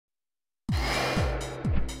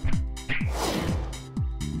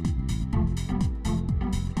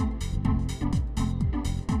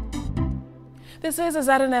This is a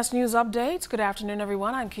ZNS News Update. Good afternoon,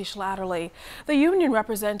 everyone. I'm Keishla Adderley. The union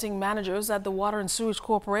representing managers at the Water and Sewage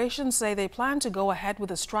Corporation say they plan to go ahead with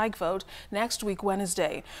a strike vote next week,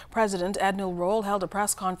 Wednesday. President Ednil Roll held a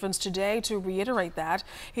press conference today to reiterate that.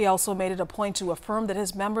 He also made it a point to affirm that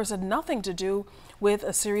his members had nothing to do with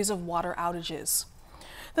a series of water outages.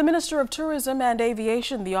 The Minister of Tourism and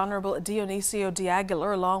Aviation, the Honorable Dionisio de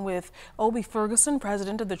Aguilar, along with Obi Ferguson,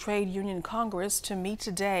 President of the Trade Union Congress, to meet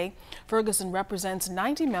today. Ferguson represents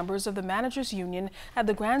 90 members of the Managers Union at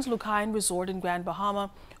the Grand Lucayan Resort in Grand Bahama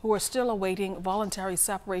who are still awaiting voluntary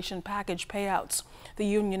separation package payouts. The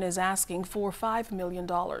union is asking for $5 million.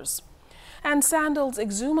 And Sandals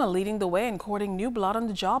Exuma leading the way in courting new blood on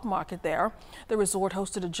the job market there. The resort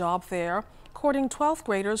hosted a job fair courting 12th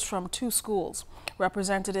graders from 2 schools.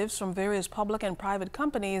 Representatives from various public and private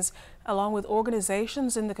companies, along with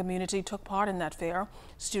organizations in the community, took part in that fair.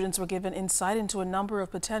 Students were given insight into a number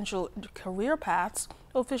of potential career paths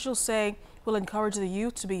officials say will encourage the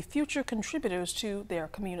youth to be future contributors to their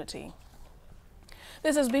community.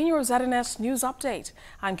 This has been your ZNS News Update.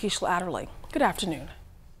 I'm Keishla Adderley. Good afternoon.